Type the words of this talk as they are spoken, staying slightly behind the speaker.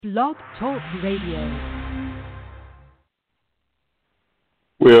Blog Talk Radio.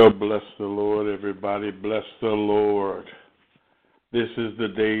 Well, bless the Lord, everybody. Bless the Lord. This is the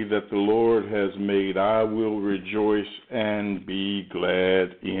day that the Lord has made. I will rejoice and be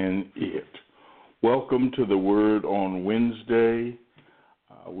glad in it. Welcome to the Word on Wednesday.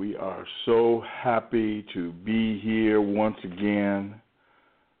 We are so happy to be here once again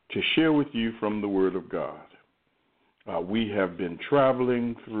to share with you from the Word of God. We have been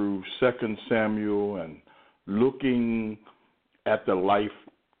traveling through 2 Samuel and looking at the life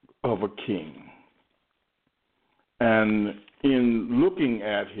of a king. And in looking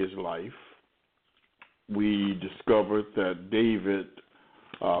at his life, we discovered that David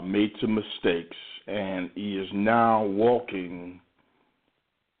made some mistakes, and he is now walking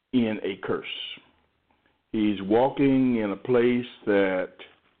in a curse. He's walking in a place that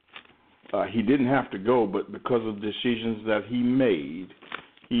he didn't have to go, but because of decisions that he made,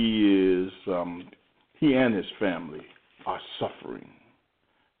 he and his family are suffering.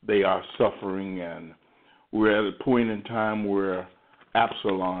 They are suffering, and we're at a point in time where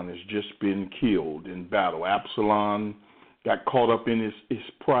Absalom has just been killed in battle. Absalom got caught up in his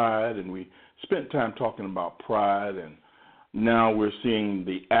pride, and we spent time talking about pride, and now we're seeing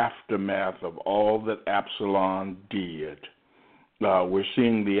the aftermath of all that Absalom did. We're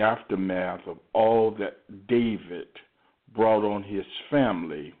seeing the aftermath of all that David brought on his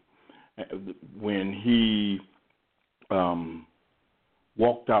family when he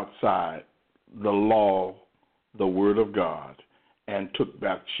walked outside the law, the Word of God, and took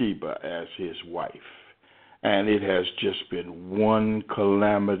Bathsheba as his wife. And it has just been one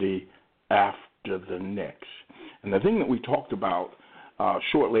calamity after the next. And the thing that we talked about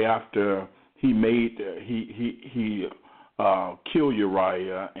shortly after he killed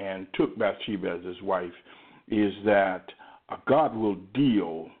Uriah and took Bathsheba as his wife is that God will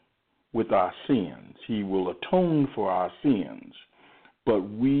deal with our sins. He will atone for our sins, but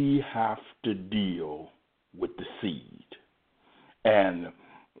we have to deal with the seed. And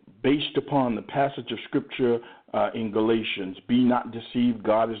based upon the passage of Scripture in Galatians, be not deceived,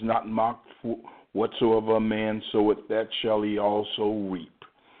 God is not mocked, for whatsoever a man soweth, that shall he also reap.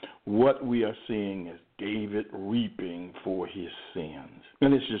 What we are seeing is David reaping for his sins.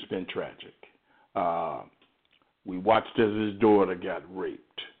 And it's just been tragic. We watched as his daughter got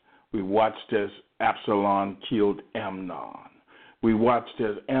raped. We watched as Absalom killed Amnon. We watched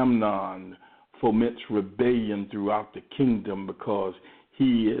as Amnon foments rebellion throughout the kingdom because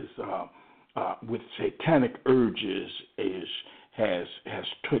he is, with satanic urges, has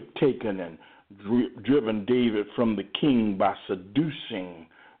taken and driven David from the king by seducing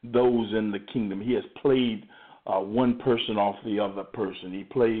those in the kingdom. He has played one person off the other person. He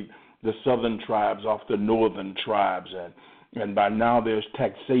played the southern tribes off the northern tribes, and by now there's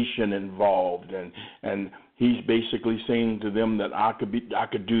taxation involved, and he's basically saying to them that I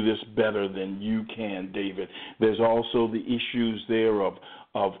could do this better than you can, David. There's also the issues there of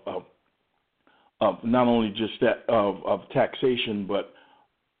not only just that of taxation, but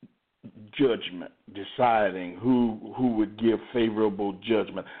judgment, deciding who would give favorable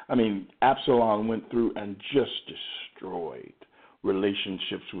judgment. I mean, Absalom went through and just destroyed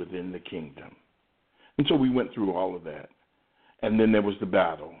relationships within the kingdom. And so we went through all of that. And then there was the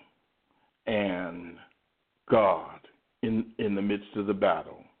battle. And God in the midst of the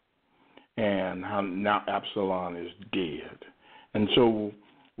battle. And how now Absalom is dead. And so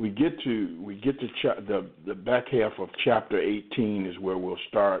we get to the back half of chapter 18 is where we'll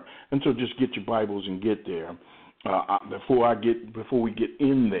start, and so just get your Bibles and get there. Before we get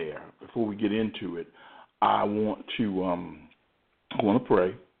into it, I want to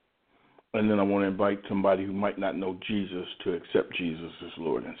pray, and then I want to invite somebody who might not know Jesus to accept Jesus as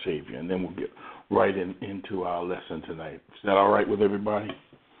Lord and Savior, and then we'll get right into our lesson tonight. Is that all right with everybody?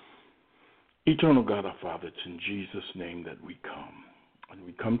 Eternal God, our Father, it's in Jesus' name that we come. And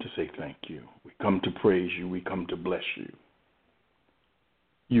we come to say thank you. We come to praise you. We come to bless you.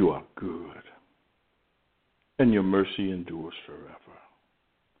 You are good. And your mercy endures forever.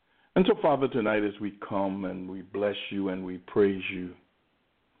 And so, Father, tonight as we come and we bless you and we praise you,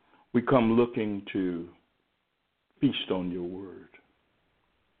 we come looking to feast on your word.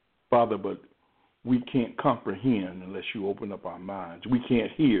 Father, but we can't comprehend unless you open up our minds. We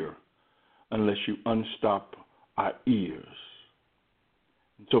can't hear unless you unstop our ears.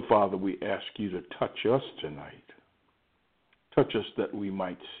 So, Father, we ask you to touch us tonight. Touch us that we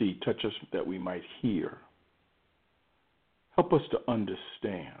might see. Touch us that we might hear. Help us to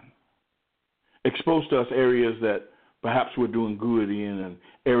understand. Expose to us areas that perhaps we're doing good in and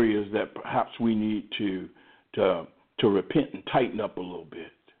areas that perhaps we need to repent and tighten up a little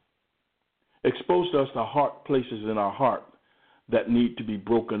bit. Expose to us the heart places in our heart that need to be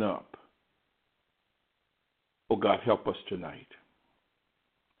broken up. Oh, God, help us tonight.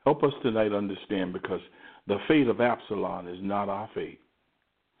 Help us tonight understand, because the fate of Absalom is not our fate.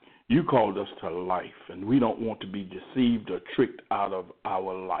 You called us to life, and we don't want to be deceived or tricked out of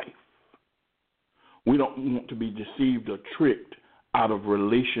our life. We don't want to be deceived or tricked out of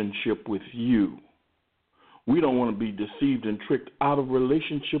relationship with you. We don't want to be deceived and tricked out of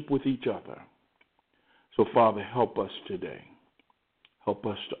relationship with each other. So, Father, help us today. Help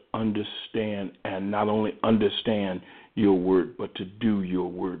us to understand, and not only understand your word, but to do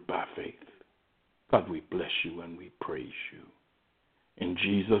your word by faith. God, we bless you and we praise you. In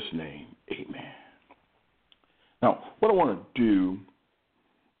Jesus' name, amen. Now, what I want to do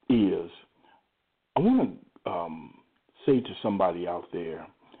is I want to say to somebody out there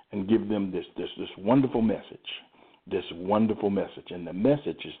and give them this wonderful message, And the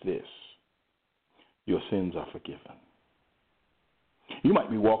message is this: your sins are forgiven. You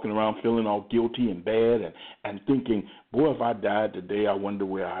might be walking around feeling all guilty and bad and thinking, boy, if I died today, I wonder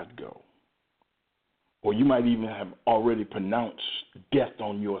where I'd go. Or you might even have already pronounced death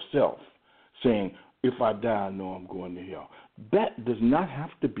on yourself, saying, if I die, I know I'm going to hell. That does not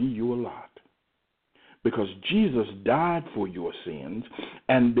have to be your lot, because Jesus died for your sins,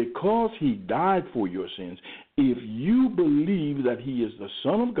 and because he died for your sins, if you believe that he is the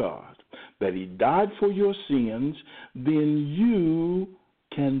Son of God, that he died for your sins, then you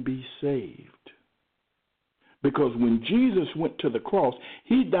can be saved. Because when Jesus went to the cross,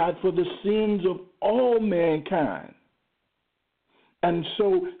 he died for the sins of all mankind. And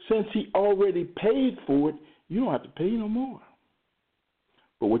so, since he already paid for it, you don't have to pay no more.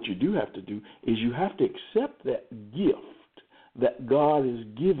 But what you do have to do is you have to accept that gift that God has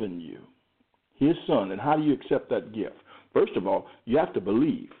given you, his Son. And how do you accept that gift? First of all, you have to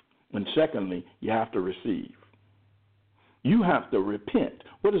believe. And secondly, you have to receive. You have to repent.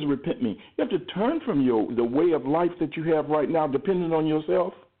 What does repent mean? You have to turn from the way of life that you have right now, dependent on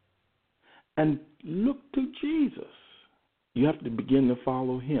yourself, and look to Jesus. You have to begin to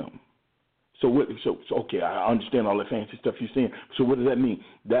follow him. So okay, I understand all the fancy stuff you're saying. So what does that mean?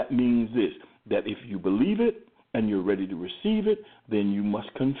 That means this, that if you believe it and you're ready to receive it, then you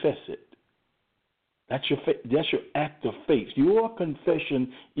must confess it. That's your act of faith. Your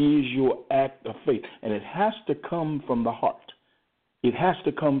confession is your act of faith, and it has to come from the heart. It has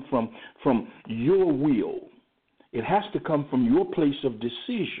to come from your will. It has to come from your place of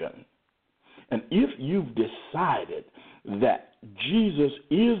decision. And if you've decided that Jesus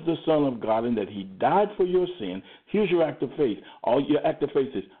is the Son of God and that he died for your sin, here's your act of faith. All your act of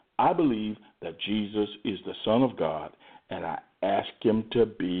faith is, I believe that Jesus is the Son of God, and I ask him to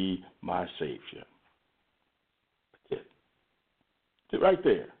be my Savior. That's it. Right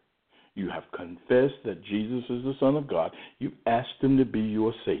there. You have confessed that Jesus is the Son of God. You asked him to be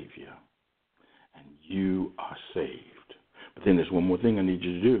your Savior, and you are saved. But then there's one more thing I need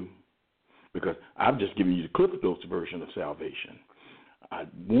you to do, because I've just given you the Cliff Notes version of salvation. I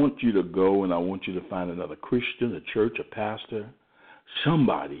want you to go and I want you to find another Christian, a church, a pastor,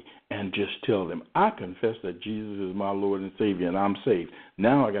 somebody, and just tell them, I confess that Jesus is my Lord and Savior, and I'm saved.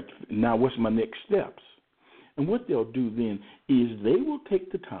 Now what's my next steps? And what they'll do then is they will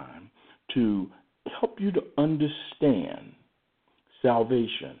take the time to help you to understand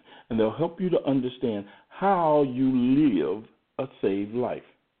salvation, and they'll help you to understand how you live a saved life.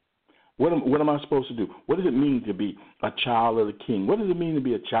 What am I supposed to do? What does it mean to be a child of the King? What does it mean to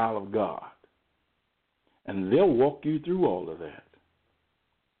be a child of God? And they'll walk you through all of that.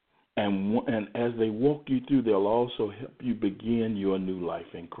 And as they walk you through, they'll also help you begin your new life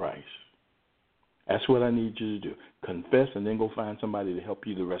in Christ. That's what I need you to do. Confess and then go find somebody to help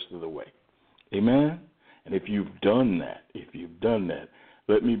you the rest of the way. Amen? And if you've done that,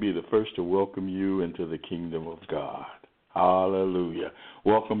 let me be the first to welcome you into the kingdom of God. Hallelujah.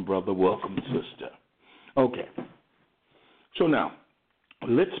 Welcome, brother. Welcome, sister. Okay. So now,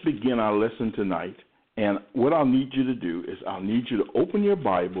 let's begin our lesson tonight. And what I'll need you to do is I'll need you to open your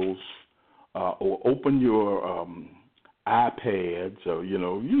Bibles or open your iPads, or, you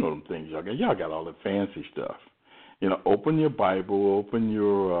know them things y'all got. Y'all got all the fancy stuff. Open your Bible, open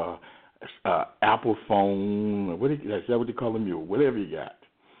your Apple phone, is that what they call them? Whatever you got.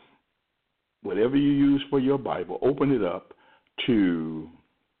 Whatever you use for your Bible, open it up to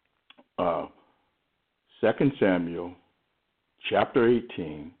 2 Samuel chapter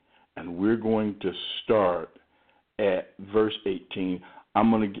 18, and we're going to start at verse 18.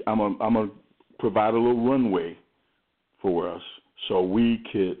 I'm gonna provide a little runway for us so we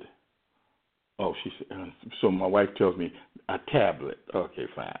could. So my wife tells me a tablet. Okay,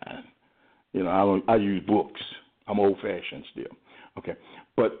 fine. I use books. I'm old-fashioned still. Okay,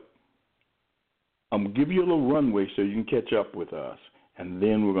 but I'm going to give you a little runway so you can catch up with us, and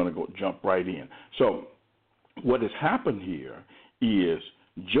then we're going to jump right in. So what has happened here is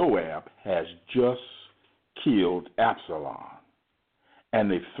Joab has just killed Absalom,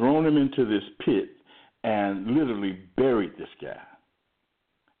 and they've thrown him into this pit and literally buried this guy.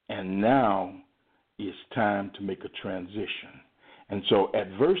 And now it's time to make a transition. And so at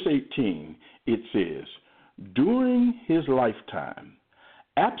verse 18, it says, during his lifetime,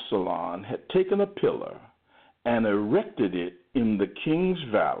 Absalom had taken a pillar and erected it in the king's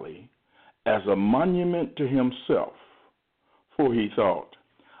valley as a monument to himself. For he thought,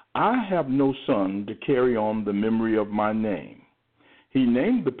 I have no son to carry on the memory of my name. He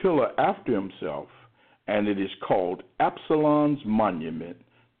named the pillar after himself, and it is called Absalom's monument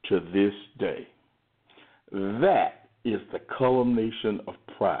to this day. That is the culmination of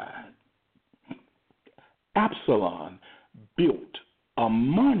pride. Absalom built a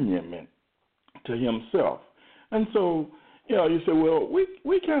monument to himself. And so, you say, well,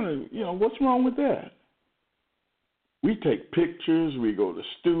 we kind of, what's wrong with that? We take pictures, we go to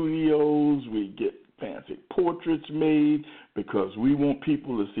studios, we get fancy portraits made because we want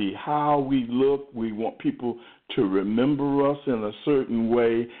people to see how we look. We want people to remember us in a certain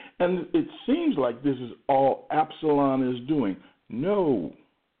way. And it seems like this is all Absalom is doing. No.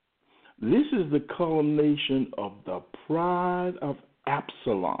 This is the culmination of the pride of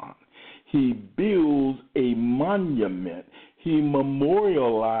Absalom. He builds a monument. He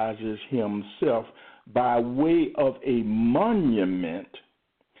memorializes himself by way of a monument.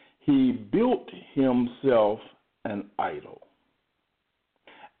 He built himself an idol.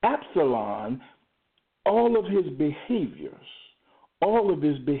 Absalom, all of his behaviors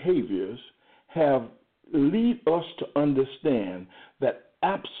have lead us to understand that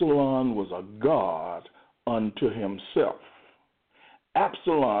Absalom was a god unto himself.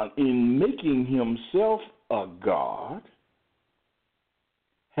 Absalom, in making himself a god,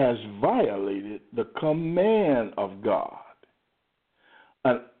 has violated the command of God.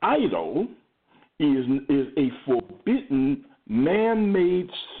 An idol is a forbidden man-made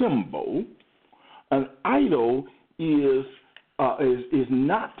symbol. An idol is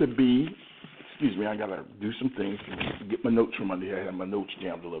not to be. Excuse me, I gotta do some things to get my notes from under here. I have my notes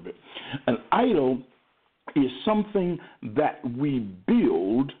jammed a little bit. An idol is something that we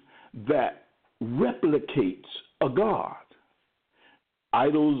build that replicates a god.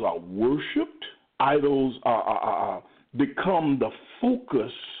 Idols are worshipped. Idols are become the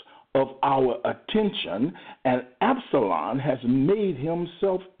focus of our attention, and Absalom has made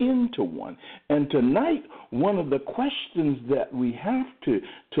himself into one. And tonight, one of the questions that we have to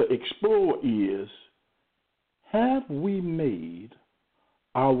explore is, have we made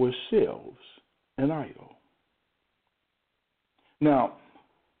ourselves an idol? Now,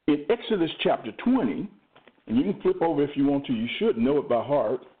 in Exodus chapter 20, and you can flip over if you want to, you should know it by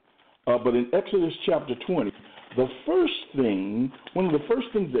heart, but in Exodus chapter 20, one of the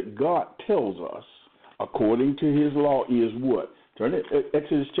first things that God tells us, according to his law, is what? Turn it,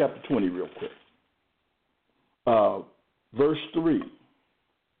 Exodus chapter 20 real quick. Verse 3.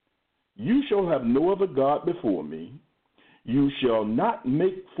 You shall have no other God before me. You shall not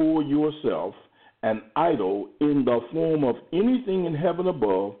make for yourself an idol in the form of anything in heaven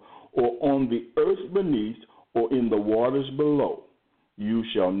above, or on the earth beneath, or in the waters below. You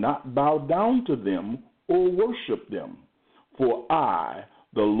shall not bow down to them or worship them. For I,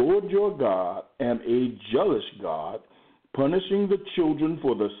 the Lord your God, am a jealous God, punishing the children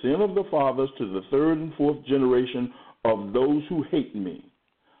for the sin of the fathers to the third and fourth generation of those who hate me,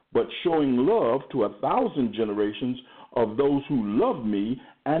 but showing love to 1,000 generations of those who love me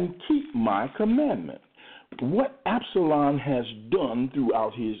and keep my commandment. What Absalom has done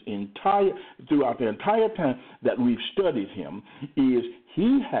throughout the entire time that we've studied him is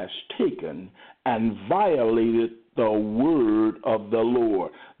he has taken and violated the word of the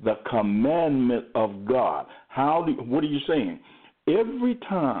Lord, the commandment of God. What are you saying? Every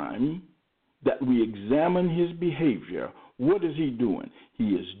time that we examine his behavior, what is he doing?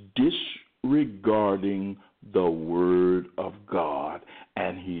 He is disregarding the word of God,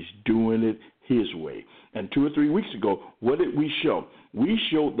 and he's doing it his way. And 2 or 3 weeks ago, what did we show? We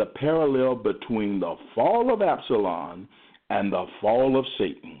showed the parallel between the fall of Absalom and the fall of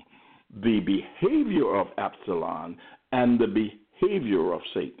Satan, the behavior of Absalom and the behavior of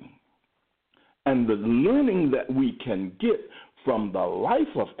Satan. And the learning that we can get from the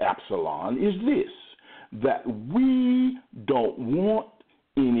life of Absalom is this, that we don't want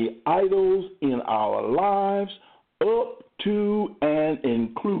any idols in our lives up to and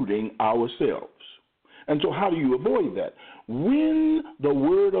including ourselves. And so how do you avoid that? When the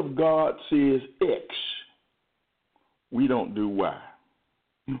Word of God says X, we don't do Y.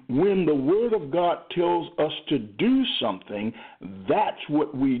 When the Word of God tells us to do something, that's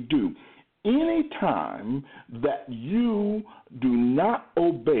what we do. Any time that you do not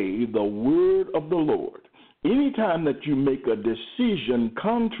obey the Word of the Lord, any time that you make a decision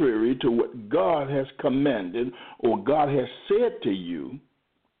contrary to what God has commanded or God has said to you,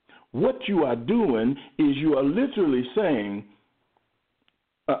 what you are doing is you are literally saying,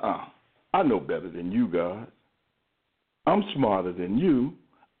 I know better than you, God. I'm smarter than you.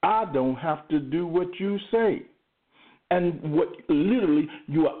 I don't have to do what you say. And what literally,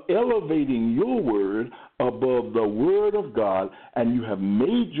 you are elevating your word above the word of God, and you have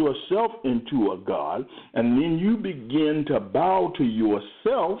made yourself into a God, and then you begin to bow to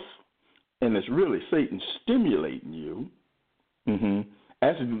yourself, and it's really Satan stimulating you.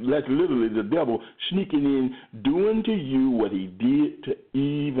 That's literally the devil sneaking in, doing to you what he did to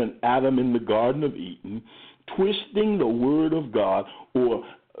Eve and Adam in the Garden of Eden, twisting the word of God or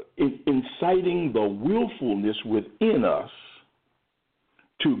inciting the willfulness within us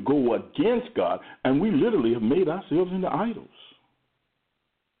to go against God, and we literally have made ourselves into idols.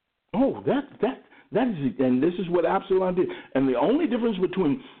 Oh, that is, and this is what Absalom did. And the only difference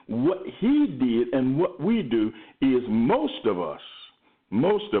between what he did and what we do is most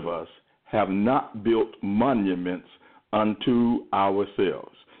of us have not built monuments unto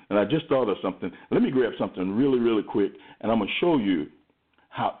ourselves. And I just thought of something. Let me grab something really, really quick, and I'm going to show you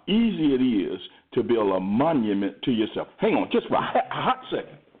how easy it is to build a monument to yourself. Hang on just for a hot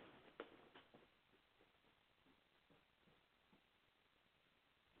second.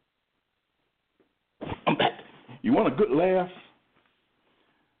 I'm back. You want a good laugh?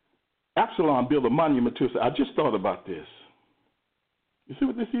 Absalom built a monument to himself. I just thought about this. You see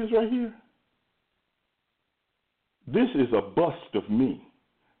what this is right here? This is a bust of me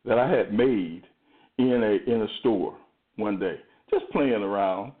that I had made in a store one day, just playing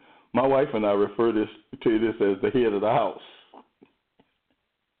around. My wife and I refer to this as the head of the house,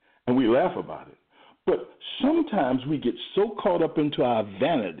 and we laugh about it. But sometimes we get so caught up into our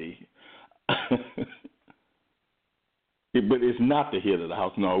vanity, but it's not the head of the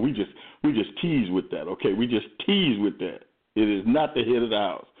house. No, we just tease with that. Okay, we just tease with that. It is not the head of the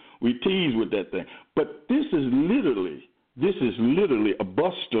house. We tease with that thing. But this is literally a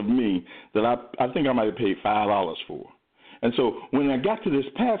bust of me that I think I might have paid $5 for. And so when I got to this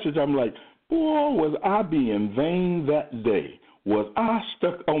passage, I'm like, boy, was I being vain that day? Was I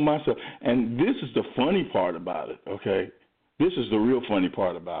stuck on myself? And this is the funny part about it, okay? This is the real funny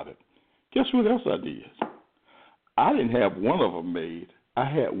part about it. Guess what else I did? I didn't have one of them made. I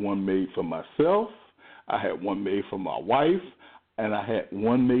had one made for myself. I had one made for my wife, and I had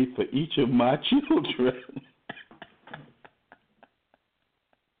one made for each of my children.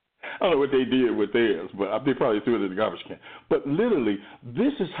 I don't know what they did with theirs, but they probably threw it in the garbage can. But literally,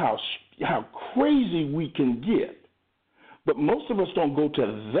 this is how crazy we can get. But most of us don't go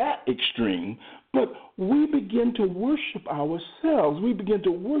to that extreme, but we begin to worship ourselves. We begin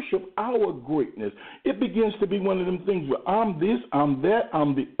to worship our greatness. It begins to be one of them things where I'm this, I'm that,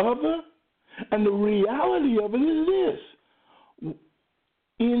 I'm the other. And the reality of it is this.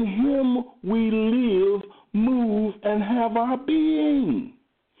 In him we live, move, and have our being.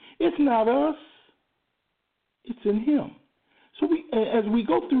 It's not us. It's in him. So as we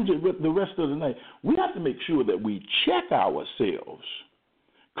go through the rest of the night, we have to make sure that we check ourselves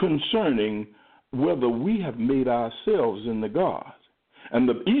concerning whether we have made ourselves into God. And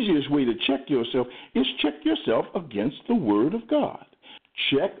the easiest way to check yourself is check yourself against the Word of God.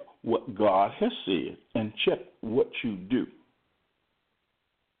 Check what God has said and check what you do.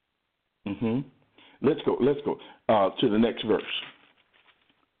 Let's go to the next verse.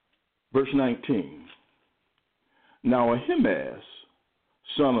 Verse 19. Now Ahimaaz,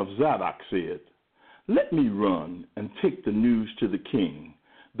 son of Zadok, said, let me run and take the news to the king,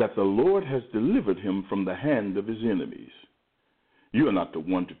 that the Lord has delivered him from the hand of his enemies. You are not the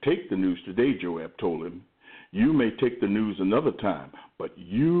one to take the news today, Joab told him. You may take the news another time, but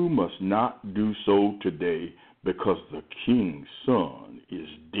you must not do so today, because the king's son is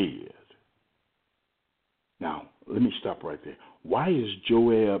dead. Now, let me stop right there. Why is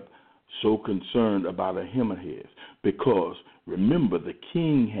Joab so concerned about Ahimaaz? Because, remember, the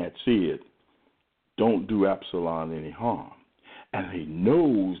king had said, don't do Absalom any harm. And he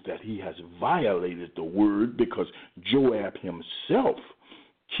knows that he has violated the word because Joab himself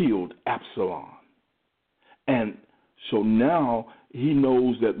killed Absalom. And so now he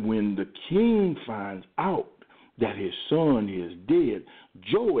knows that when the king finds out that his son is dead,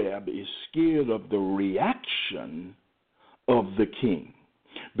 Joab is scared of the reaction of the king.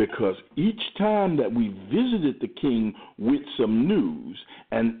 Because each time that we visited the king with some news,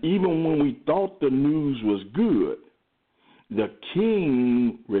 and even when we thought the news was good, the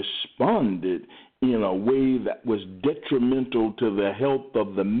king responded in a way that was detrimental to the health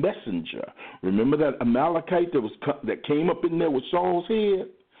of the messenger. Remember that Amalekite that came up in there with Saul's head,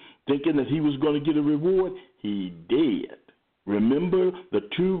 thinking that he was going to get a reward? He did. Remember the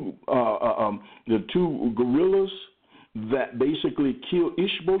two guerrillas that basically killed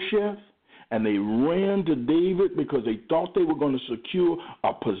Ishbosheth, and they ran to David because they thought they were going to secure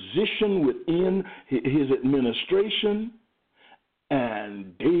a position within his administration,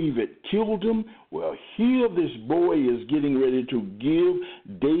 and David killed him. Well, here this boy is getting ready to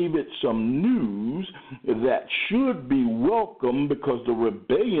give David some news that should be welcome because the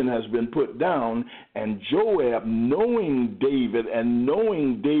rebellion has been put down, and Joab, knowing David and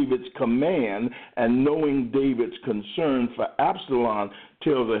knowing David's command and knowing David's concern for Absalom,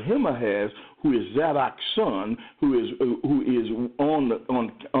 tells Ahimaaz, who is Zadok's son, who is on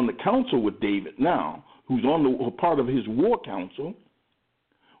the council with David now, who's on the part of his war council.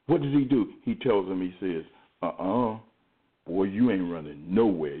 What does he do? He tells him, he says, boy, you ain't running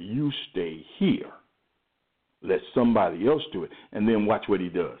nowhere. You stay here. Let somebody else do it. And then watch what he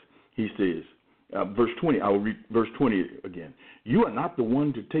does. He says, verse 20, I will read verse 20 again. You are not the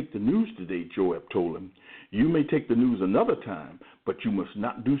one to take the news today, Joab told him. You may take the news another time, but you must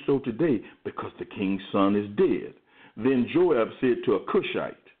not do so today because the king's son is dead. Then Joab said to a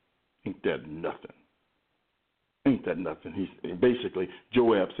Cushite, ain't that nothing? Ain't that nothing? Basically,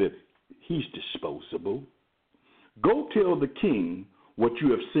 Joab said, he's disposable. Go tell the king what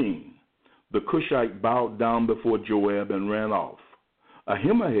you have seen. The Cushite bowed down before Joab and ran off.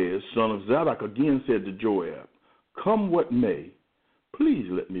 Ahimaaz, son of Zadok, again said to Joab, come what may, please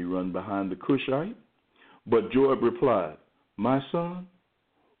let me run behind the Cushite. But Joab replied, my son,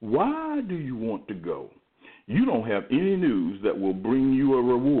 why do you want to go? You don't have any news that will bring you a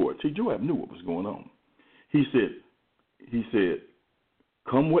reward. See, Joab knew what was going on. He said,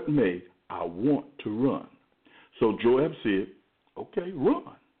 come what may, I want to run. So Joab said, okay, run.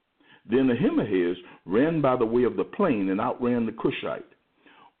 Then Ahimaaz ran by the way of the plain and outran the Cushite.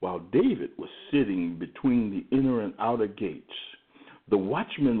 While David was sitting between the inner and outer gates, the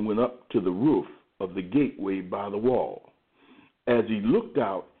watchman went up to the roof of the gateway by the wall. As he looked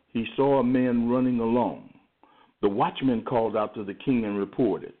out, he saw a man running along. The watchman called out to the king and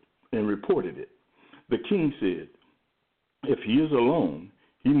reported it. The king said, if he is alone,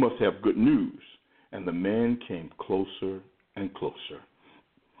 he must have good news. And the man came closer and closer.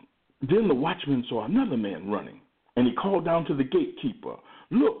 Then the watchman saw another man running, and he called down to the gatekeeper,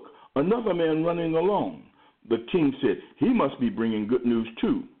 look, another man running along. The king said, he must be bringing good news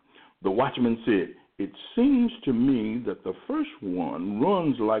too. The watchman said, it seems to me that the first one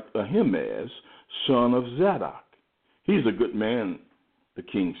runs like Ahimaaz, son of Zadok. He's a good man, the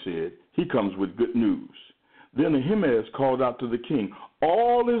king said. He comes with good news. Then Ahimaaz called out to the king,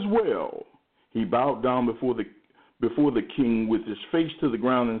 all is well. He bowed down before the king with his face to the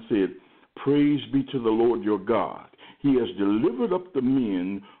ground and said, praise be to the Lord your God. He has delivered up the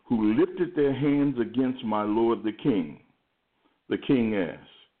men who lifted their hands against my lord the king. The king asked,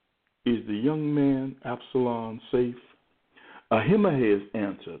 is the young man Absalom safe? Ahimaaz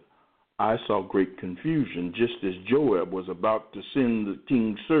answered, I saw great confusion, just as Joab was about to send the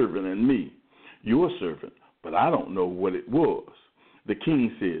king's servant and me, your servant, but I don't know what it was. The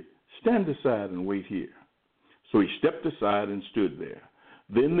king said, stand aside and wait here. So he stepped aside and stood there.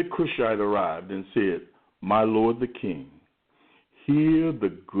 Then the Cushite arrived and said, my lord the king, hear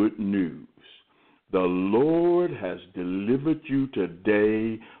the good news. The Lord has delivered you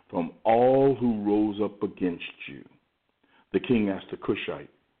today from all who rose up against you. The king asked the Cushite,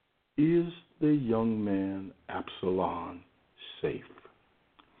 is the young man Absalom safe?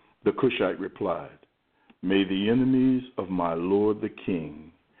 The Cushite replied, may the enemies of my lord the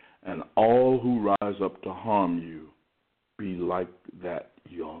king and all who rise up to harm you be like that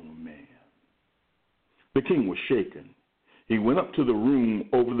young man. The king was shaken. He went up to the room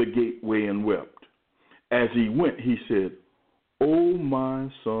over the gateway and wept. As he went, he said, O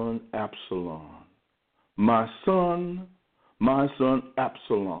my son Absalom, my son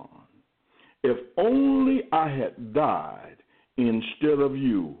Absalom, if only I had died instead of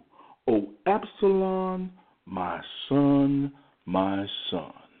you, O Absalom, my son, my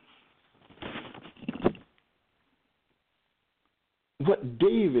son. What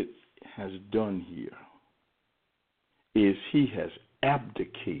David has done here is he has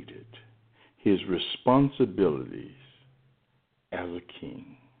abdicated his responsibilities as a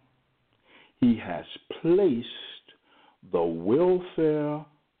king. He has placed the welfare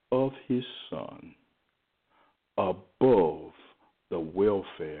of his son above the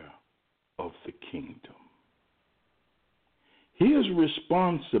welfare of the kingdom. His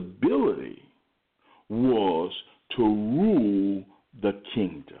responsibility was to rule the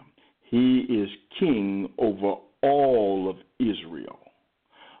kingdom. He is king over all of Israel.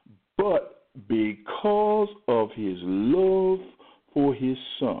 But because of his love for his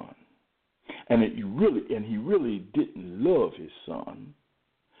son, and he really didn't love his son,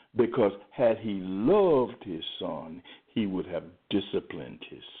 because had he loved his son, he would have disciplined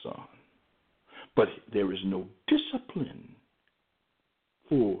his son. But there is no discipline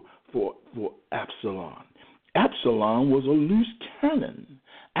for Absalom. Absalom was a loose cannon.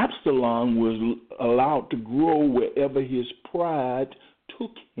 Absalom was allowed to grow wherever his pride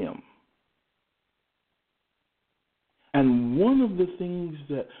took him. And one of the things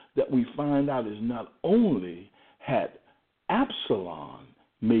that we find out is not only had Absalom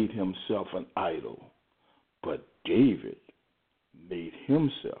made himself an idol, but David made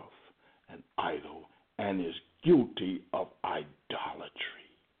himself an idol and is guilty of idolatry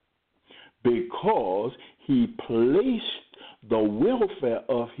because he placed the welfare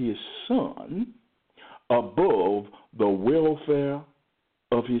of his son above the welfare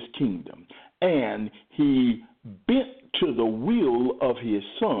of his kingdom. And he bent to the will of his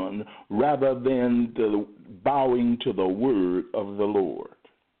son rather than the bowing to the word of the Lord.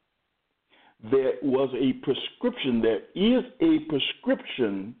 There was a prescription, there is a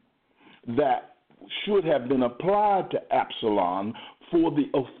prescription that should have been applied to Absalom for the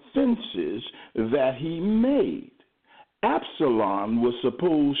offenses that he made. Absalom was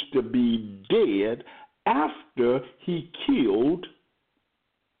supposed to be dead after he killed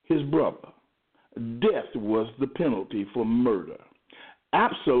his brother. Death was the penalty for murder.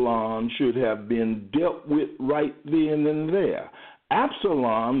 Absalom should have been dealt with right then and there.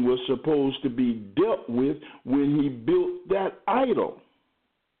 Absalom was supposed to be dealt with when he built that idol.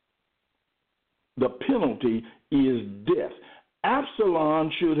 The penalty is death. Absalom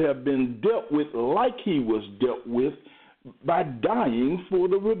should have been dealt with like he was dealt with by dying for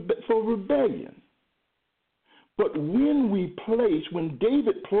rebellion. But when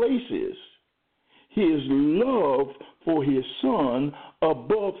David places his love for his son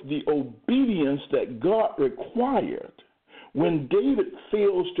above the obedience that God required, when David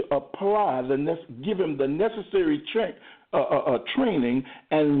fails to apply give him the necessary training,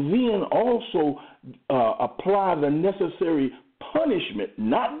 and then also apply the necessary punishment,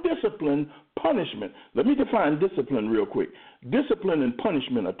 not discipline, punishment. Let me define discipline real quick. Discipline and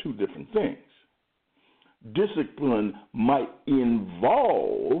punishment are two different things. Discipline might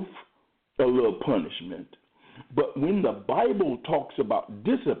involve a little punishment, but when the Bible talks about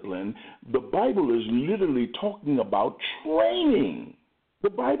discipline, the Bible is literally talking about training. The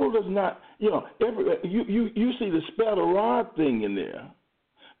Bible does not, you see the spare the rod thing in there,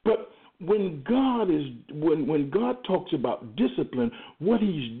 but when God talks about discipline, what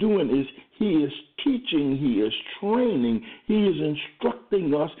He's doing is He is teaching, He is training, He is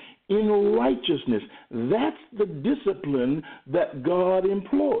instructing us in righteousness. That's the discipline that God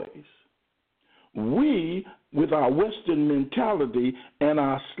employs. We, with our Western mentality and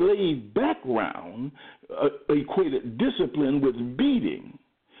our slave background, equated discipline with beating.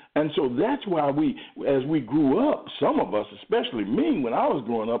 And so that's why as we grew up, some of us, especially me when I was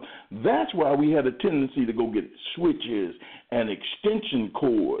growing up, that's why we had a tendency to go get switches and extension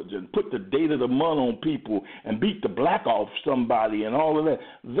cords and put the date of the month on people and beat the black off somebody and all of that.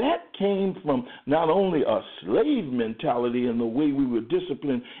 That came from not only a slave mentality and the way we were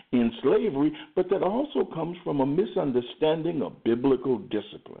disciplined in slavery, but that also comes from a misunderstanding of biblical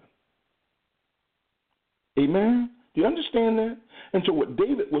discipline. Amen? Do you understand that? And so what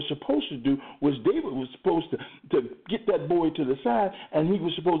David was supposed to do was David was supposed to get that boy to the side, and he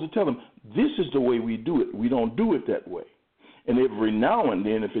was supposed to tell him, this is the way we do it. We don't do it that way. And every now and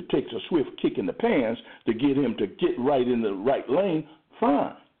then, if it takes a swift kick in the pants to get him to get right in the right lane,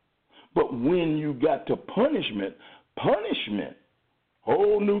 fine. But when you got to punishment,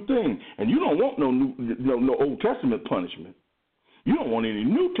 whole new thing. And you don't want no Old Testament punishment. You don't want any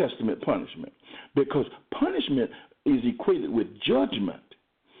New Testament punishment, because punishment is equated with judgment.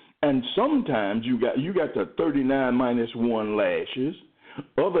 And sometimes you got the 39 minus 1 lashes.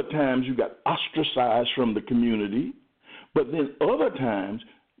 Other times you got ostracized from the community. But then other times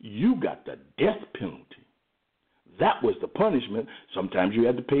you got the death penalty. That was the punishment. Sometimes you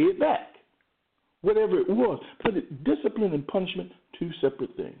had to pay it back. Whatever it was. But discipline and punishment, two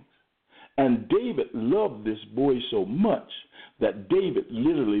separate things. And David loved this boy so much that David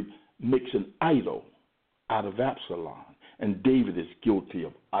literally makes an idol out of Absalom. And David is guilty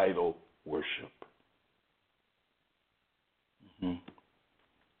of idol worship.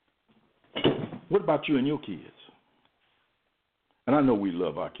 What about you and your kids? And I know we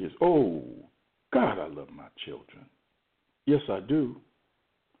love our kids. Oh, God, I love my children. Yes, I do.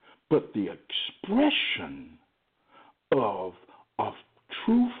 But the expression of a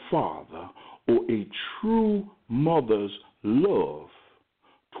true father or a true mother's love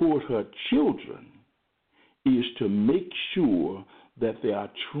toward her children is to make sure that they are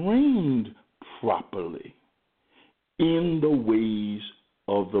trained properly in the ways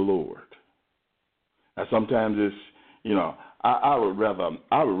of the Lord. Now, sometimes it's, I would rather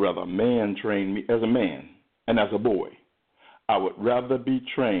a man train me as a man and as a boy. I would rather be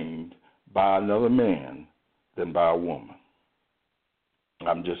trained by another man than by a woman.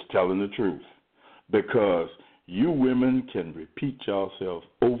 I'm just telling the truth, because you women can repeat yourselves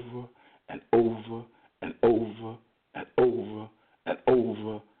over and over and over and over and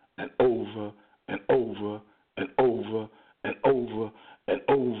over and over and over and over and over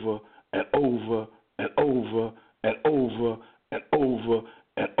and over and over and over and over and over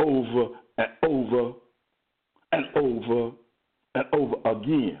and over and over and over and over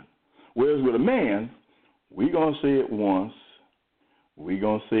again. Whereas with a man, we're going to say it once, we're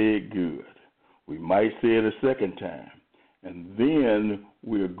going to say it good. We might say it a second time, and then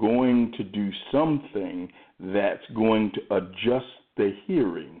we're going to do something that's going to adjust the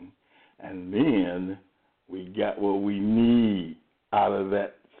hearing, and then we got what we need out of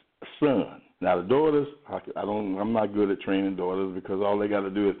that son. Now the daughters, I'm not good at training daughters, because all they got to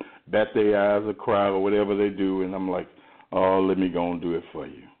do is bat their eyes or cry or whatever they do, and I'm like, oh, let me go and do it for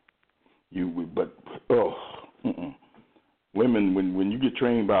you. Women, when you get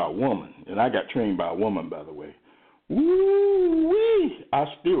trained by a woman, and I got trained by a woman, by the way, woo-wee, I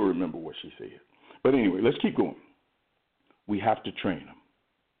still remember what she said. But anyway, let's keep going. We have to train them.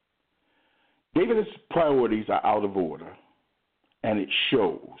 David's priorities are out of order, and it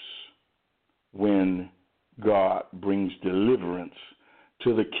shows when God brings deliverance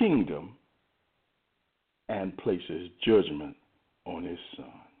to the kingdom and places judgment on his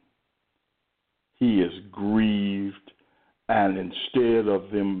son. He is grieved, and instead of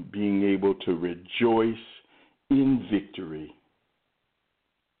them being able to rejoice in victory,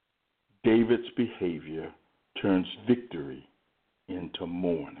 David's behavior turns victory into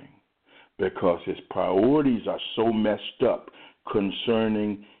mourning, because his priorities are so messed up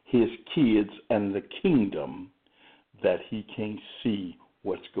concerning his kids and the kingdom that he can't see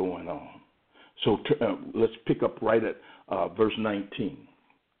what's going on. So let's pick up right at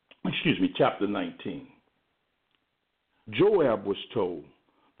chapter 19. Joab was told,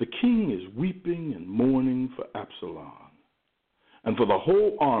 the king is weeping and mourning for Absalom. And for the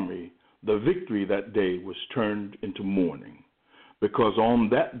whole army, the victory that day was turned into mourning, because on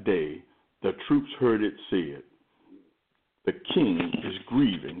that day the troops heard it said, the king is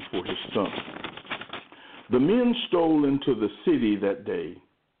grieving for his son. The men stole into the city that day,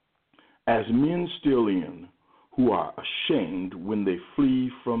 as men steal in, who are ashamed when they flee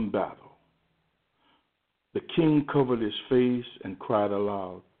from battle. The king covered his face and cried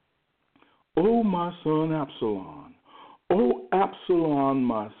aloud, "O my son Absalom, O Absalom,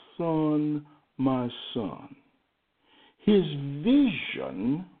 my son, my son." His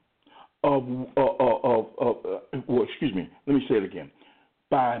vision let me say it again.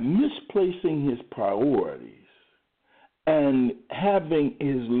 By misplacing his priorities and having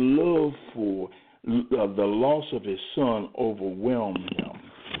his love for the loss of his son overwhelm him,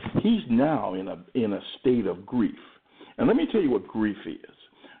 he's now in a state of grief. And let me tell you what grief is.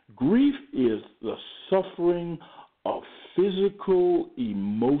 Grief is the suffering of physical,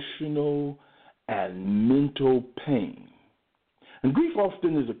 emotional, and mental pain. And grief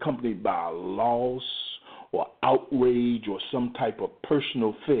often is accompanied by a loss or outrage or some type of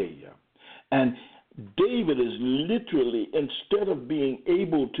personal failure. And David is literally, instead of being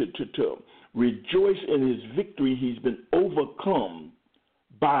able to rejoice in his victory, he's been overcome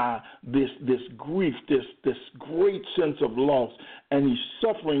by this grief, this great sense of loss, and he's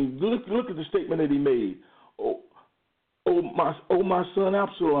suffering. Look at the statement that he made. Oh, my son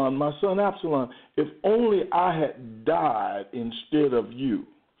Absalom, if only I had died instead of you.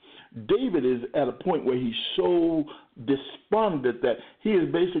 David is at a point where he's so despondent that he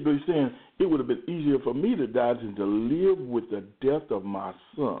is basically saying, it would have been easier for me to die than to live with the death of my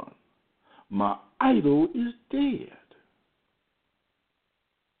son. My idol is dead.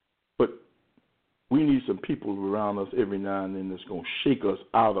 But We need some people around us every now and then that's going to shake us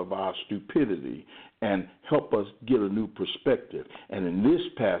out of our stupidity and help us get a new perspective. And in this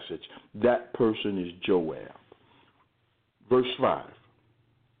passage, that person is Joab. Verse 5.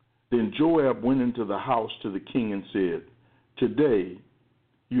 Then Joab went into the house to the king and said, "Today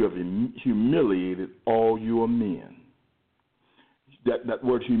you have humiliated all your men." That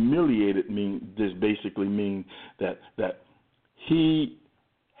word humiliated basically means that he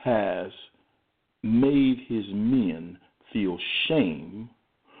has made his men feel shame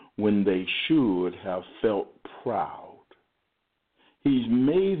when they should have felt proud. He's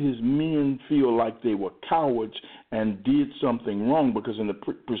made his men feel like they were cowards and did something wrong, because in the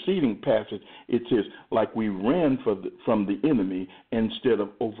preceding passage it says, like we ran from the enemy instead of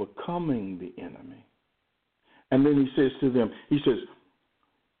overcoming the enemy. And then he says to them,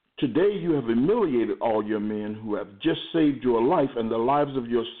 "Today you have humiliated all your men who have just saved your life and the lives of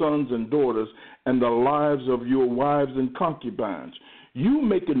your sons and daughters and the lives of your wives and concubines. You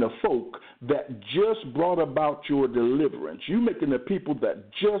making the folk that just brought about your deliverance. You making the people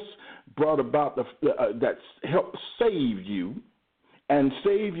that just brought about that helped save you and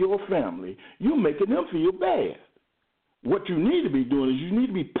save your family. You making them feel bad. What you need to be doing is you need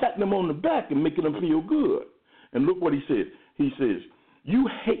to be patting them on the back and making them feel good." And look what he says. He says, You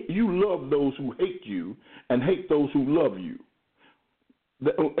love those who hate you and hate those who love you.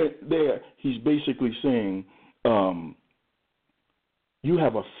 There, he's basically saying, you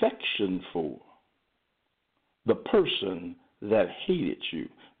have affection for the person that hated you,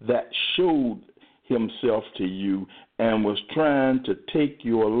 that showed himself to you and was trying to take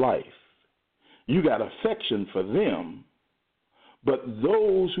your life. You got affection for them, but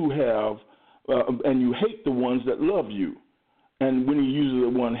those who have, and you hate the ones that love you. And when he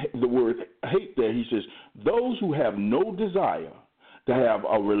uses the word hate there, he says, those who have no desire to have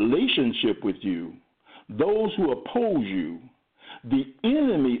a relationship with you, those who oppose you, the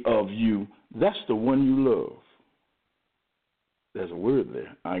enemy of you, that's the one you love. There's a word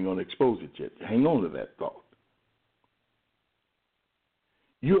there. I ain't going to expose it yet. Hang on to that thought.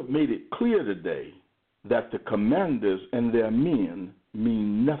 You have made it clear today that the commanders and their men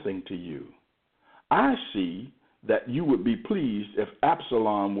mean nothing to you. I see that you would be pleased if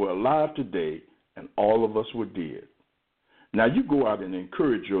Absalom were alive today and all of us were dead. Now you go out and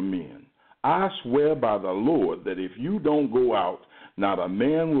encourage your men. I swear by the Lord that if you don't go out, not a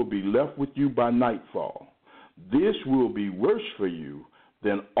man will be left with you by nightfall. This will be worse for you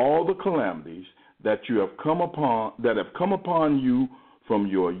than all the calamities that have come upon you from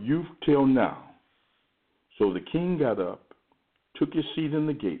your youth till now. So the king got up, took his seat in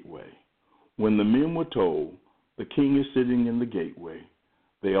the gateway. When the men were told, the king is sitting in the gateway,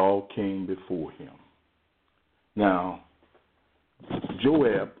 they all came before him. Now,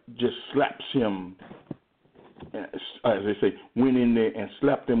 Joab just slaps him, as they say, went in there and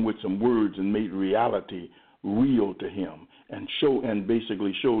slapped him with some words and made reality real to him and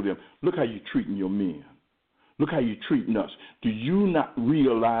basically showed him, look how you're treating your men. Look how you're treating us. Do you not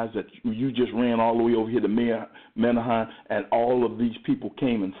realize that you just ran all the way over here to Menahem and all of these people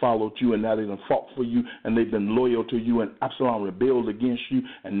came and followed you and now they done fought for you and they've been loyal to you and Absalom rebelled against you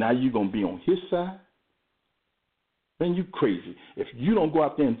and now you're going to be on his side? Man, you crazy. If you don't go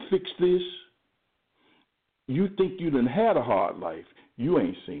out there and fix this, you think you done had a hard life. You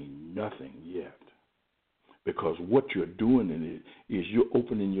ain't seen nothing yet. Because what you're doing in it is you're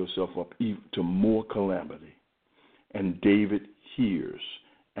opening yourself up to more calamity. And David hears,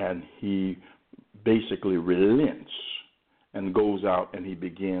 and he basically relents and goes out and he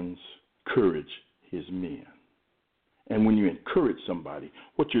begins to encourage his men. And when you encourage somebody,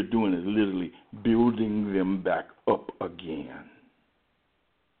 what you're doing is literally building them back up again.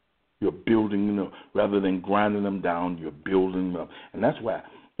 You're building them, rather than grinding them down, you're building them up. And that's why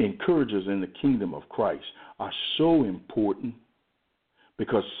encouragers in the kingdom of Christ are so important,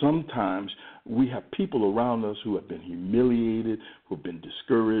 because sometimes we have people around us who have been humiliated, who have been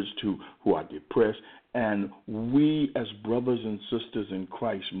discouraged, who are depressed, and we as brothers and sisters in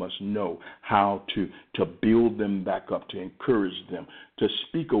Christ must know how to build them back up, to encourage them, to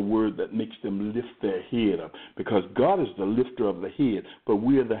speak a word that makes them lift their head up, because God is the lifter of the head, but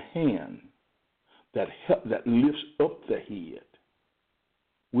we are the hand that lifts up the head.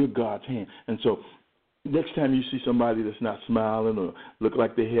 We're God's hand. And so next time you see somebody that's not smiling or look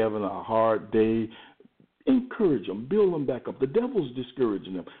like they're having a hard day, encourage them, build them back up. The devil's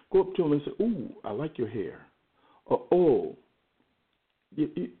discouraging them. Go up to them and say, "Ooh, I like your hair." Or, "Oh,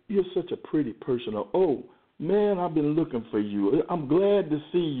 you're such a pretty person." Or, "Oh, man, I've been looking for you. I'm glad to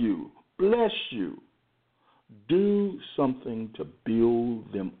see you. Bless you." Do something to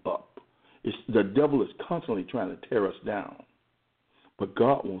build them up. The devil is constantly trying to tear us down. But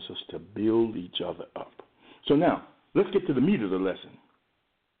God wants us to build each other up. So now, let's get to the meat of the lesson.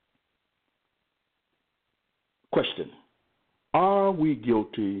 Question: are we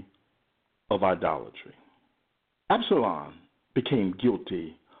guilty of idolatry? Absalom became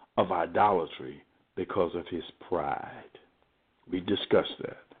guilty of idolatry because of his pride. We discussed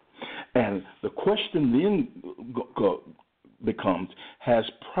that. And the question then becomes, has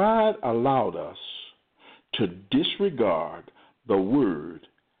pride allowed us to disregard the word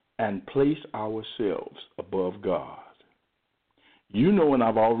and place ourselves above God? You know, and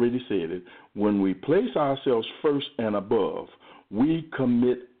I've already said it, when we place ourselves first and above, we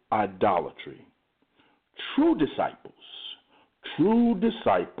commit idolatry. True disciples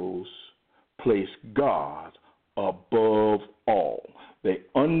place God above all. They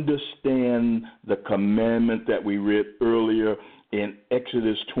understand the commandment that we read earlier in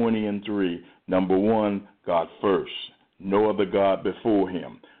Exodus 20:3. Number one, God first. No other God before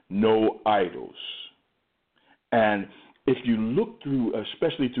him. No idols. And if you look through,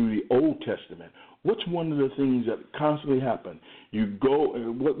 especially through the Old Testament, what's one of the things that constantly happen? You go,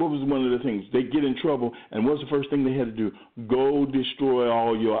 what was one of the things? They get in trouble, and what's the first thing they had to do? Go destroy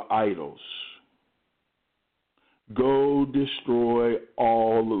all your idols. Go destroy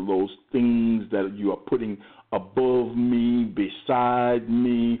all of those things that you are putting above me, beside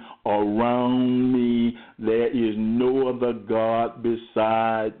me, around me. There is no other God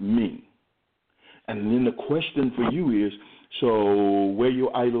beside me. And then the question for you is, so where are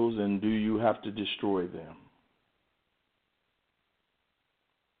your idols, and do you have to destroy them?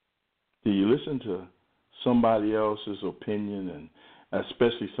 Do you listen to somebody else's opinion, and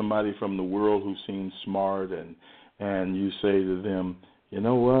especially somebody from the world who seems smart, and you say to them, you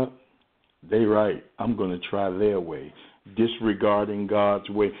know what, they right, I'm going to try their way, disregarding God's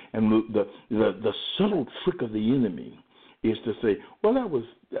way. And the subtle trick of the enemy is to say, well, that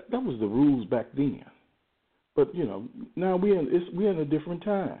was the rules back then. But, you know, now we're in a different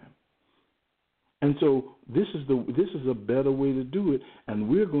time. And so this is a better way to do it, and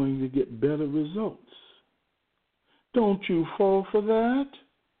we're going to get better results. Don't you fall for that?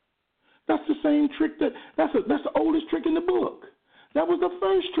 That's the same trick that's the oldest trick in the book. That was the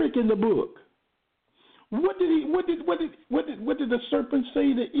first trick in the book. What did the serpent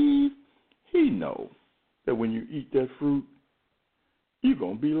say to Eve? He know that when you eat that fruit, you're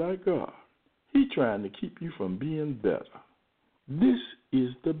gonna be like God. He trying to keep you from being better. This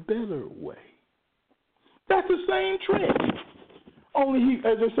is the better way. That's the same trick. Only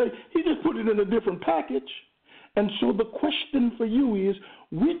as I say, he just put it in a different package. And so the question for you is,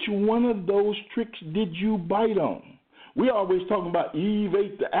 which one of those tricks did you bite on? We always talking about Eve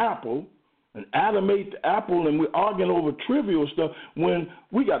ate the apple and Adam ate the apple, and we're arguing over trivial stuff when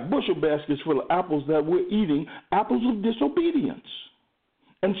we got bushel baskets full of apples that we're eating, apples of disobedience.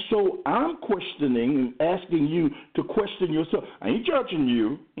 And so I'm questioning and asking you to question yourself. I ain't judging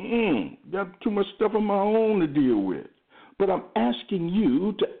you. Got too much stuff of my own to deal with. But I'm asking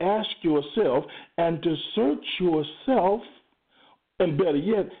you to ask yourself and to search yourself, and better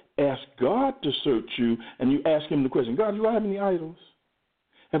yet, ask God to search you, and you ask him the question, God, do I have any idols?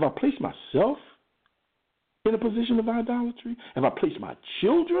 Have I placed myself in a position of idolatry? Have I placed my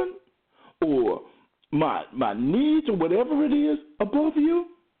children or my needs or whatever it is above you?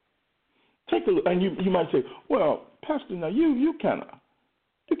 Take a look, and you might say, well, Pastor, now you kind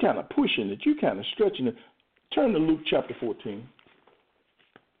of pushing it, you kind of stretching it. Turn to Luke chapter 14.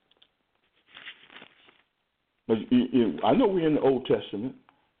 I know we're in the Old Testament,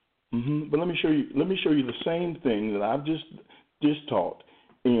 but let me show you the same thing that I've just taught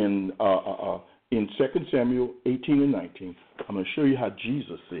in 2 Samuel 18 and 19. I'm going to show you how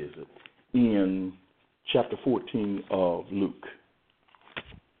Jesus says it in chapter 14 of Luke.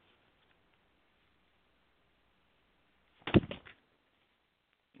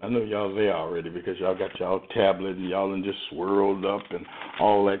 I know y'all there already because y'all got y'all tablet and y'all and just swirled up and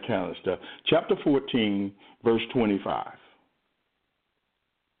all that kind of stuff. Chapter 14, verse 25.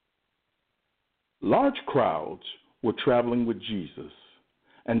 Large crowds were traveling with Jesus,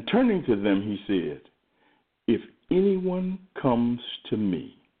 and turning to them he said, if anyone comes to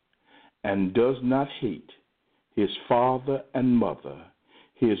me and does not hate his father and mother,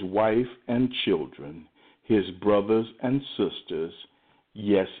 his wife and children, his brothers and sisters,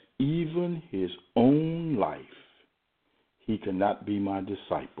 yes, even his own life, he cannot be my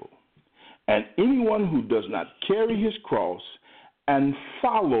disciple. And anyone who does not carry his cross and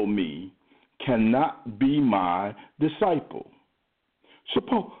follow me cannot be my disciple.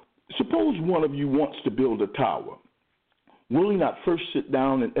 Suppose one of you wants to build a tower. Will he not first sit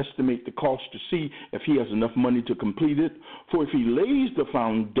down and estimate the cost to see if he has enough money to complete it? For if he lays the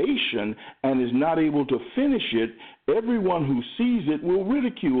foundation and is not able to finish it, everyone who sees it will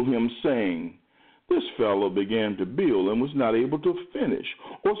ridicule him, saying, this fellow began to build and was not able to finish.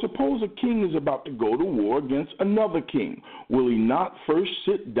 Or suppose a king is about to go to war against another king. Will he not first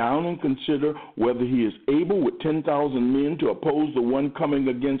sit down and consider whether he is able with 10,000 men to oppose the one coming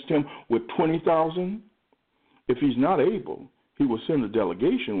against him with 20,000? If he's not able, he will send a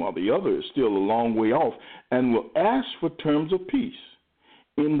delegation while the other is still a long way off and will ask for terms of peace.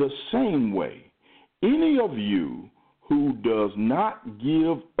 In the same way, any of you who does not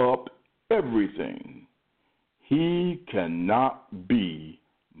give up everything, he cannot be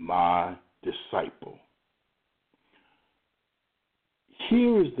my disciple.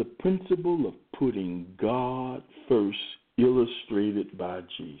 Here is the principle of putting God first, illustrated by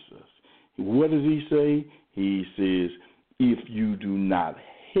Jesus. What does he say? He says, if you do not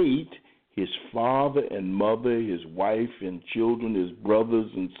hate his father and mother, his wife and children, his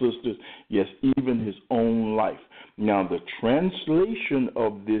brothers and sisters, yes, even his own life. Now, the translation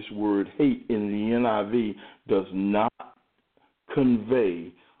of this word hate in the NIV does not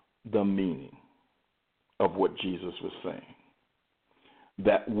convey the meaning of what Jesus was saying.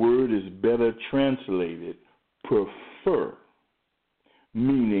 That word is better translated prefer,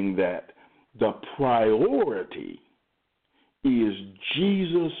 meaning that the priority is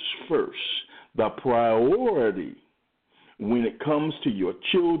Jesus first. The priority when it comes to your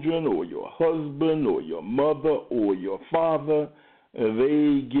children or your husband or your mother or your father,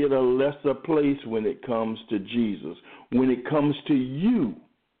 they get a lesser place when it comes to Jesus. When it comes to you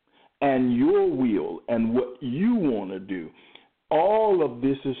and your will and what you want to do, all of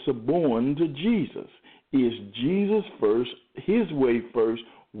this is subordinate to Jesus. Is Jesus first, his way first,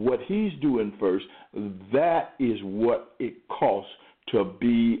 what he's doing first? That is what it costs to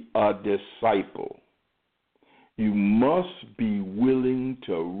be a disciple. You must be willing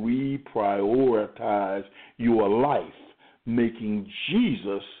to reprioritize your life, making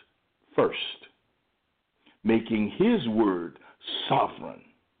Jesus first, making his word sovereign,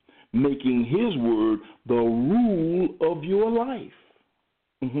 making his word the rule of your life.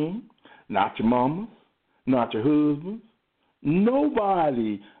 Not your mama, not your husband.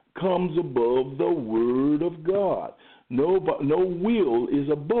 Nobody comes above the word of God. No will is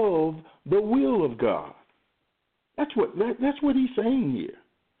above the will of God. That's what he's saying here,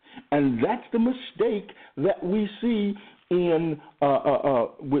 and that's the mistake that we see in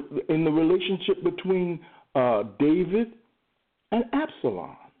the relationship between David and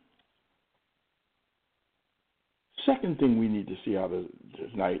Absalom. Second thing we need to see out of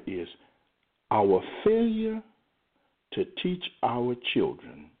tonight is our failure to teach our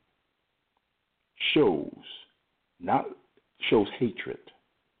children shows hatred.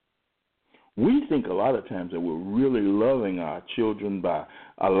 We think a lot of times that we're really loving our children by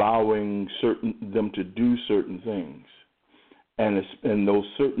allowing them to do certain things. And those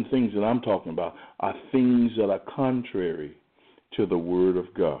certain things that I'm talking about are things that are contrary to the Word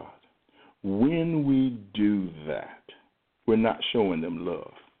of God. When we do that, we're not showing them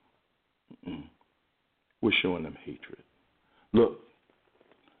love. We're showing them hatred. Look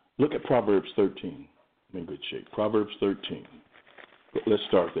at Proverbs 13. I'm in good shape. Proverbs 13. Let's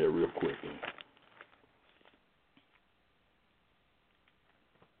start there real quickly.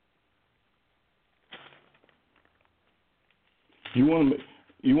 You want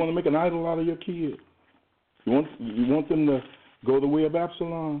to make an idol out of your kid? You want them to go the way of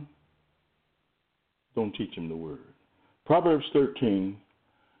Absalom? Don't teach them the word. Proverbs 13,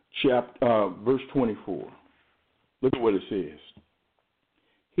 verse 24. Look at what it says.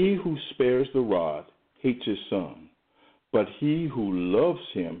 He who spares the rod hates his son, but he who loves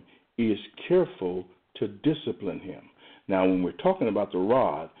him is careful to discipline him. Now, when we're talking about the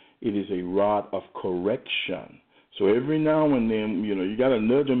rod, it is a rod of correction. So every now and then, you got to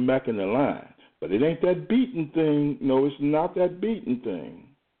nudge them back in the line. But it ain't that beating thing. No, it's not that beating thing.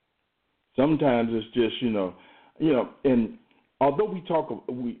 Sometimes it's just, and although we talk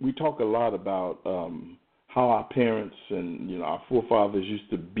a lot about how our parents and our forefathers used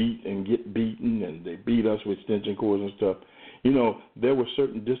to beat and get beaten, and they beat us with extension cords and stuff. There were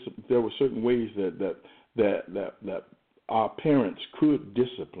certain ways that our parents could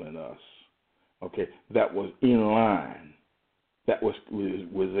discipline us. Okay, that was in line. That was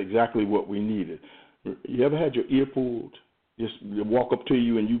exactly what we needed. You ever had your ear pulled? Just walk up to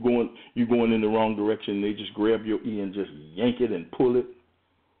you and you going in the wrong direction, and they just grab your ear and just yank it and pull it.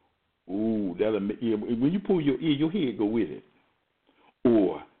 Ooh, when you pull your ear, your head go with it.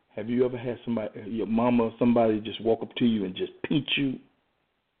 Or Have you ever had somebody, your mama or somebody, just walk up to you and just pinch you?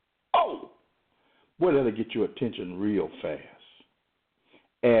 Oh, boy, that'll get your attention real fast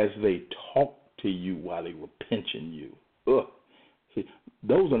as they talk to you while they were pinching you. Ugh. See,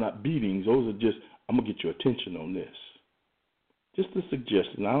 those are not beatings. Those are just, I'm gonna get your attention on this. Just a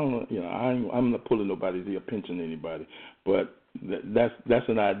suggestion. I don't know, I'm not pulling nobody's ear, pinching anybody, but that's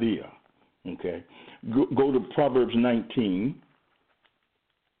an idea. Okay, go to Proverbs 19,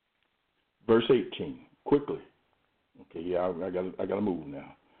 verse 18, quickly. Okay, yeah, I gotta move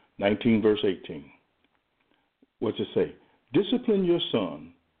now. 19, verse 18. What's it say? Discipline your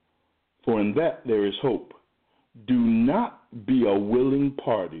son, for in that there is hope. Do not be a willing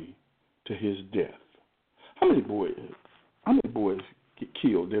party to his death. How many boys get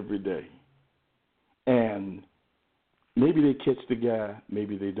killed every day? And maybe they catch the guy,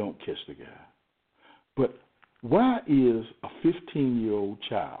 maybe they don't catch the guy. But why is a 15-year-old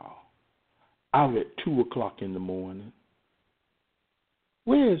child out at 2 o'clock in the morning?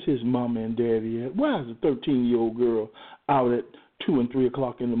 Where is his mama and daddy at? Why is a 13-year-old girl out at 2 and 3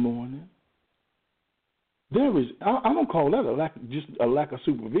 o'clock in the morning? There is, I don't call that just a lack of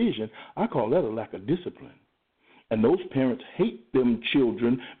supervision. I call that a lack of discipline. And those parents hate them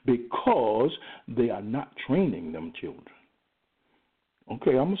children because they are not training them children.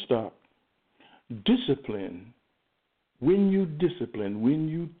 Okay, I'm going to stop. Discipline. When you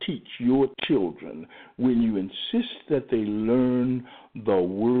teach your children, when you insist that they learn the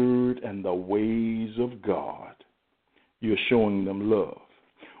word and the ways of God, you're showing them love.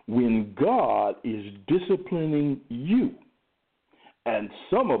 When God is disciplining you, and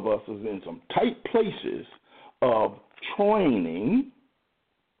some of us is in some tight places of training,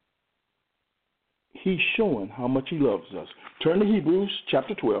 he's showing how much he loves us. Turn to Hebrews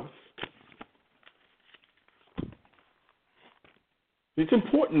chapter 12. It's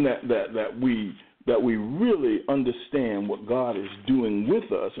important that we really understand what God is doing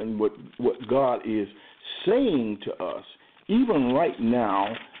with us and what God is saying to us, even right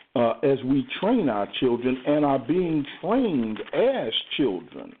now, as we train our children and are being trained as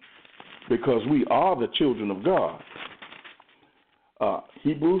children, because we are the children of God.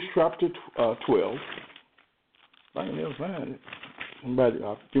 Hebrews chapter 12. I can never find it.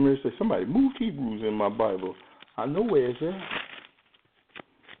 Somebody moved Hebrews in my Bible. I know where it's at.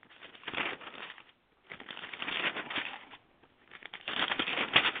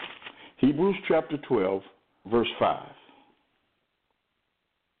 Hebrews chapter 12, verse 5.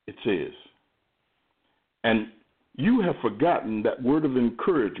 It says, and you have forgotten that word of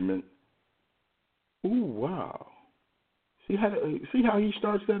encouragement. Ooh, wow. See how he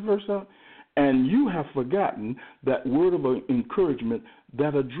starts that verse out? And you have forgotten that word of encouragement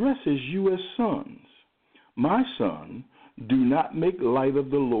that addresses you as sons. My son, do not make light of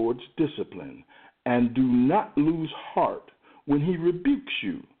the Lord's discipline, and do not lose heart when he rebukes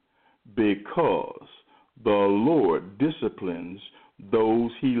you, because the Lord disciplines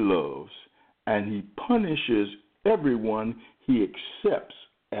those he loves, and he punishes everyone he accepts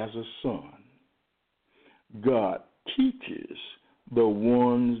as a son. God teaches the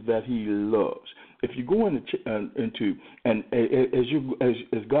ones that he loves. If you go into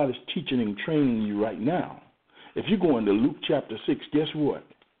as God is teaching and training you right now, if you go into Luke chapter 6, guess what?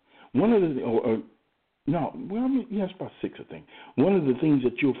 It's about 6, I think. One of the things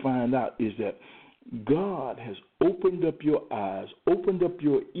that you'll find out is that God has opened up your eyes, opened up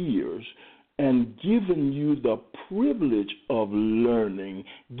your ears, and given you the privilege of learning,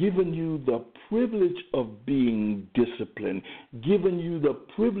 given you the privilege of being disciplined, given you the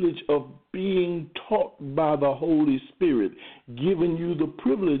privilege of being taught by the Holy Spirit, given you the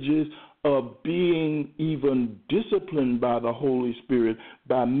privileges of being even disciplined by the Holy Spirit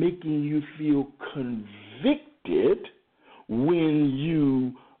by making you feel convicted when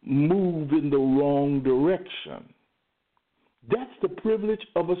you move in the wrong direction. That's the privilege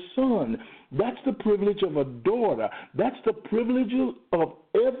of a son. That's the privilege of a daughter. That's the privilege of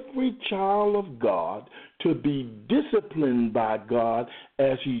every child of God to be disciplined by God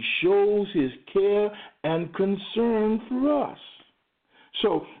as he shows his care and concern for us.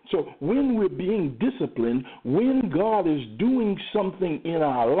 So when we're being disciplined, when God is doing something in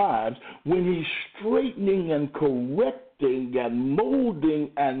our lives, when he's straightening and correcting and molding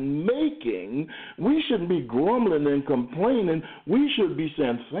and making, we shouldn't be grumbling and complaining. We should be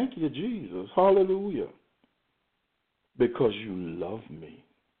saying, thank you, Jesus. Hallelujah. Because you love me.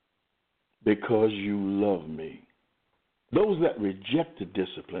 Because you love me. Those that reject the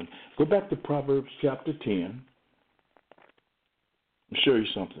discipline, go back to Proverbs chapter 10. I'll show you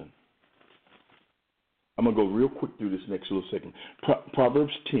something. I'm going to go real quick through this next little second.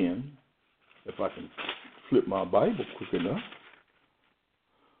 Proverbs 10, if I can flip my Bible quick enough.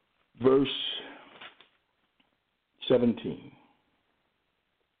 Verse 17.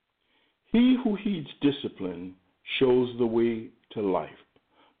 He who heeds discipline shows the way to life,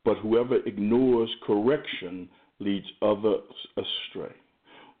 but whoever ignores correction leads others astray.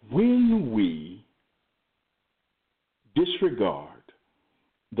 When we disregard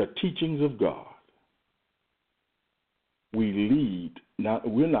the teachings of God,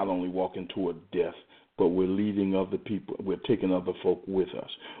 we're not only walking toward death, but we're leading other people, we're taking other folk with us.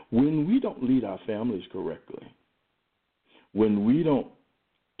 When we don't lead our families correctly, when we don't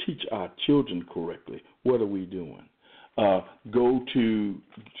teach our children correctly, what are we doing?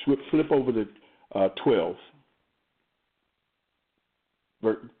 Flip over to 12,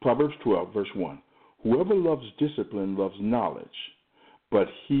 Proverbs 12, verse 1. Whoever loves discipline loves knowledge, but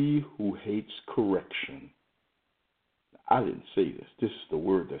he who hates correction. I didn't say this. This is the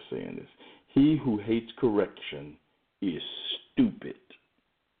word that's saying this. He who hates correction is stupid.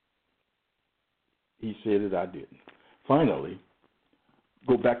 He said it, I didn't. Finally,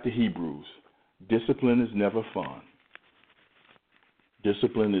 go back to Hebrews. Discipline is never fun.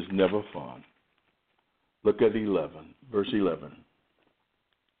 Discipline is never fun. Look at 11, verse 11.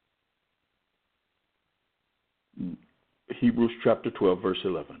 Hebrews chapter 12, verse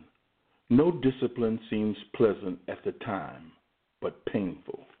 11. No discipline seems pleasant at the time, but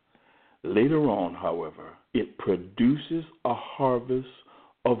painful. Later on, however, it produces a harvest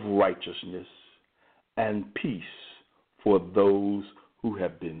of righteousness and peace for those who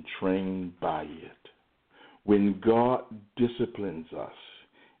have been trained by it. When God disciplines us,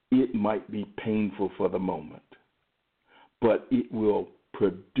 it might be painful for the moment, but it will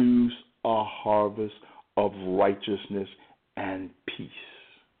produce a harvest of righteousness and peace.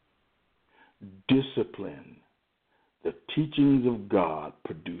 Discipline, the teachings of God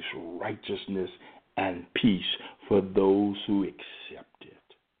produce righteousness and peace for those who accept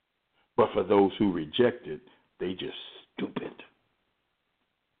it. But for those who reject it, they just stupid.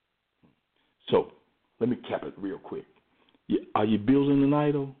 So, let me cap it real quick. Are you building an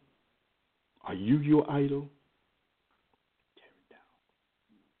idol? Are you your idol? Tear it down.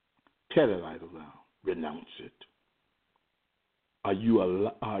 Tear that idol down. Renounce it. Are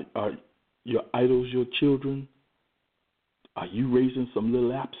your idols your children? Are you raising some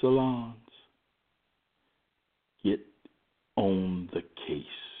little Absalons? Get on the case.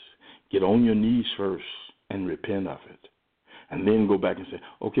 Get on your knees first and repent of it. And then go back and say,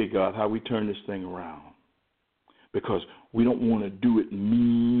 okay, God, how we turn this thing around? Because we don't want to do it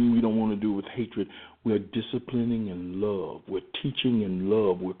mean. We don't want to do it with hatred. We're disciplining in love. We're teaching in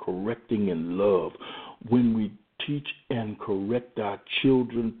love. We're correcting in love. When we teach and correct our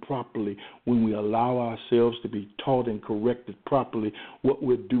children properly, when we allow ourselves to be taught and corrected properly, what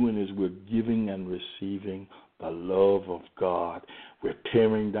we're doing is we're giving and receiving the love of God. We're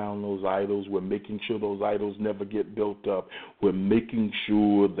tearing down those idols. We're making sure those idols never get built up. We're making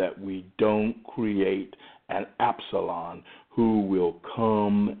sure that we don't create an Absalom who will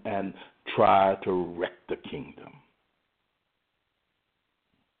come and try to wreck the kingdom.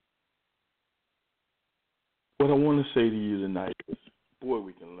 What I want to say to you tonight is, boy,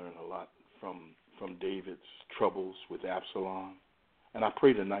 we can learn a lot from David's troubles with Absalom. And I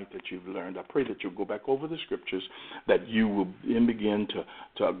pray tonight that you've learned. I pray that you'll go back over the scriptures, that you will then begin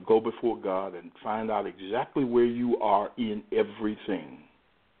to go before God and find out exactly where you are in everything.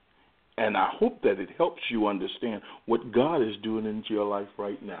 And I hope that it helps you understand what God is doing into your life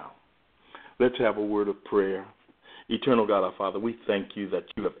right now. Let's have a word of prayer. Eternal God, our Father, we thank you that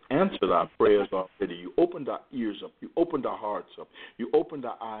you have answered our prayers already. You opened our ears up. You opened our hearts up. You opened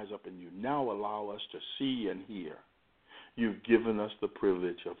our eyes up, and you now allow us to see and hear. You've given us the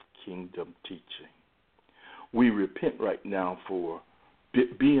privilege of kingdom teaching. We repent right now for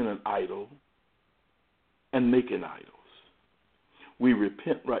being an idol and making idols. We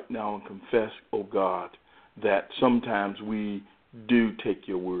repent right now and confess, oh God, that sometimes we do take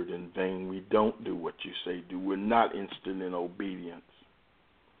your word in vain. We don't do what you say do. We're not instant in obedience.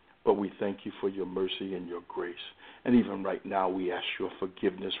 But we thank you for your mercy and your grace. And even right now, we ask your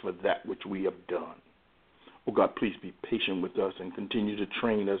forgiveness for that which we have done. Oh God, please be patient with us and continue to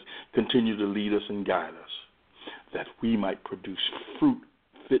train us, continue to lead us and guide us, that we might produce fruit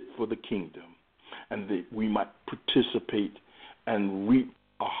fit for the kingdom, and that we might participate and reap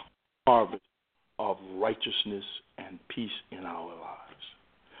a harvest of righteousness and peace in our lives.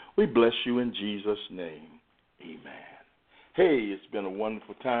 We bless you in Jesus' name. Amen. Hey, it's been a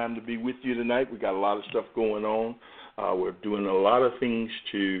wonderful time to be with you tonight. We got a lot of stuff going on. We're doing a lot of things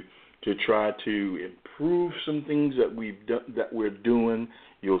to try to improve improve some things that we're doing.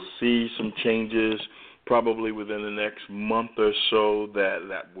 You'll see some changes probably within the next month or so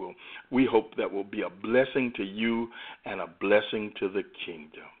we hope that will be a blessing to you and a blessing to the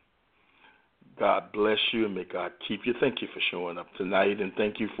kingdom. God bless you, and may God keep you. Thank you for showing up tonight, and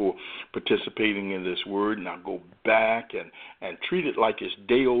thank you for participating in this word. Now go back and treat it like it's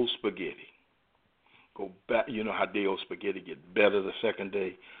day-old spaghetti. Go back. You know how day-old spaghetti get better the second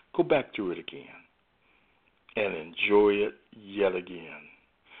day? Go back through it again and enjoy it yet again.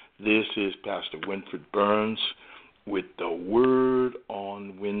 This is Pastor Winfred Burns with the Word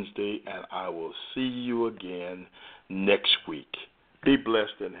on Wednesday, and I will see you again next week. Be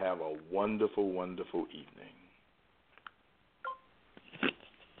blessed and have a wonderful, wonderful evening.